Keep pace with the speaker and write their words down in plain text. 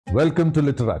Welcome to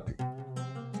Literati.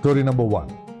 Story number 1.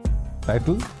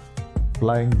 Title: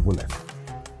 Flying Bullet.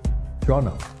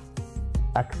 Genre: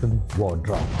 Action War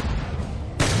Drama.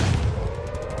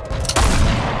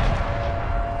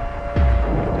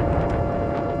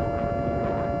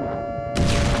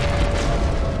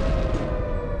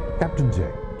 Captain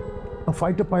Jay, a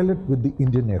fighter pilot with the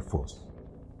Indian Air Force,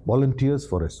 volunteers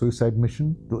for a suicide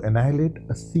mission to annihilate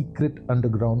a secret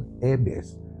underground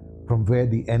airbase from where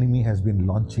the enemy has been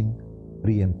launching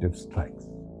preemptive strikes.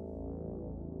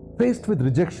 Faced with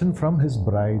rejection from his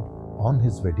bride on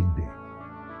his wedding day,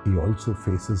 he also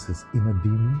faces his inner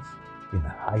demons in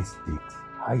a high-stakes,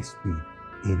 high-speed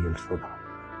aerial showdown.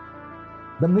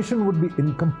 The mission would be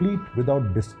incomplete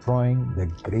without destroying their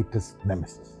greatest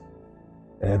nemesis,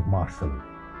 Air Marshal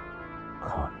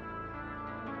Khan,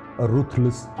 a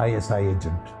ruthless ISI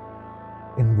agent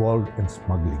involved in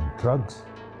smuggling drugs,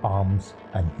 arms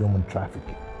and human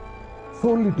trafficking,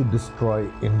 solely to destroy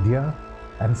India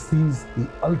and seize the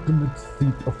ultimate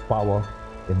seat of power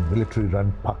in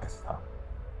military-run Pakistan.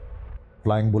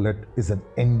 Flying Bullet is an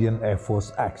Indian Air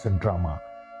Force action drama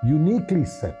uniquely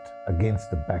set against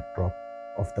the backdrop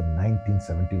of the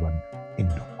 1971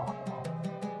 Indo-Pak.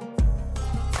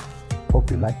 Hope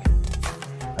you like it.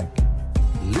 Thank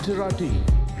you. Literati,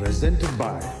 presented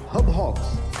by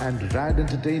HubHawks and RAD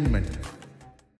Entertainment.